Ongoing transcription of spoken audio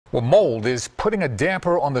Well, mold is putting a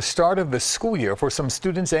damper on the start of the school year for some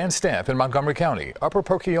students and staff in Montgomery County. Upper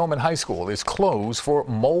Perkiomen High School is closed for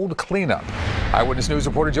mold cleanup. Eyewitness News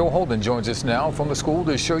reporter Joe Holden joins us now from the school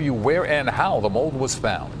to show you where and how the mold was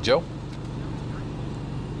found. Joe?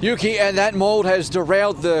 Yuki, and that mold has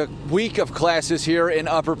derailed the week of classes here in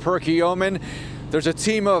Upper Perkiomen. There's a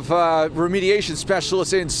team of remediation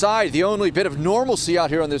specialists inside. The only bit of normalcy out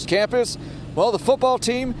here on this campus, well, the football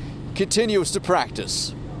team continues to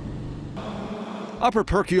practice. Upper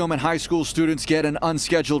Perkiomen High School students get an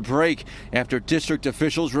unscheduled break after district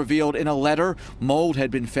officials revealed in a letter mold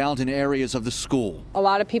had been found in areas of the school. A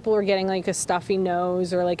lot of people were getting like a stuffy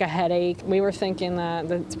nose or like a headache. We were thinking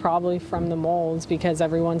that it's probably from the molds because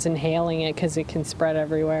everyone's inhaling it because it can spread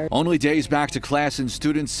everywhere. Only days back to class, and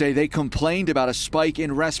students say they complained about a spike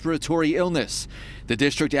in respiratory illness. The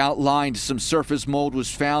district outlined some surface mold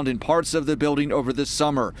was found in parts of the building over the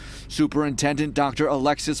summer. Superintendent Dr.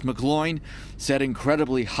 Alexis McGloin said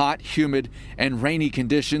incredibly hot, humid, and rainy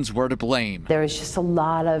conditions were to blame. There was just a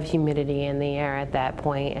lot of humidity in the air at that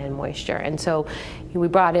point and moisture. And so we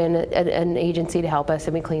brought in an agency to help us,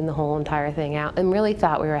 and we cleaned the whole entire thing out and really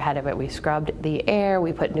thought we were ahead of it. We scrubbed the air,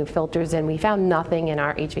 we put new filters in, we found nothing in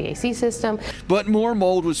our HVAC system. But more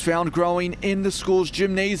mold was found growing in the school's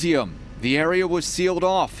gymnasium. The area was sealed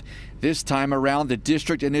off. This time around, the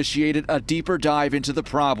district initiated a deeper dive into the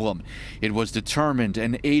problem. It was determined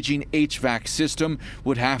an aging HVAC system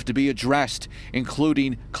would have to be addressed,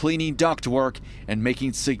 including cleaning ductwork and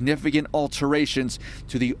making significant alterations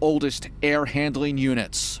to the oldest air handling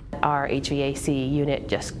units. Our HVAC unit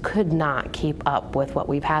just could not keep up with what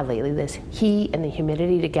we've had lately. This heat and the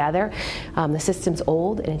humidity together, the system's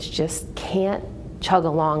old and it just can't chug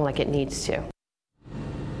along like it needs to.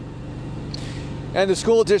 And the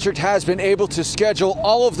school district has been able to schedule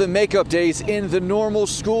all of the makeup days in the normal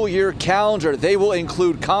school year calendar. They will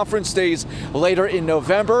include conference days later in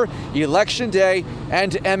November, Election Day,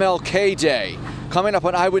 and MLK Day. Coming up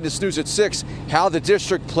on Eyewitness News at 6, how the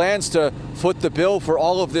district plans to foot the bill for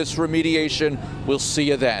all of this remediation. We'll see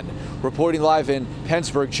you then. Reporting live in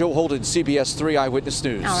Pennsburg, Joe Holden, CBS 3 Eyewitness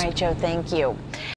News. All right, Joe, thank you.